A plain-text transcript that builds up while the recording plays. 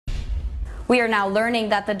We are now learning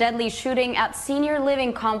that the deadly shooting at Senior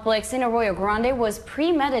Living Complex in Arroyo Grande was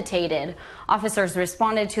premeditated. Officers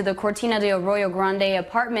responded to the Cortina de Arroyo Grande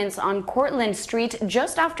apartments on Cortlandt Street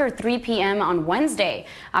just after 3 p.m. on Wednesday,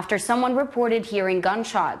 after someone reported hearing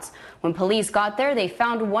gunshots. When police got there, they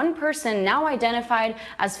found one person, now identified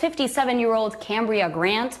as 57-year-old Cambria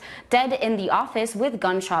Grant, dead in the office with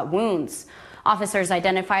gunshot wounds. Officers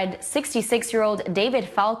identified 66-year-old David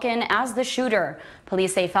Falcon as the shooter.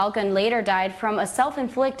 Police say Falcon later died from a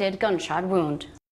self-inflicted gunshot wound.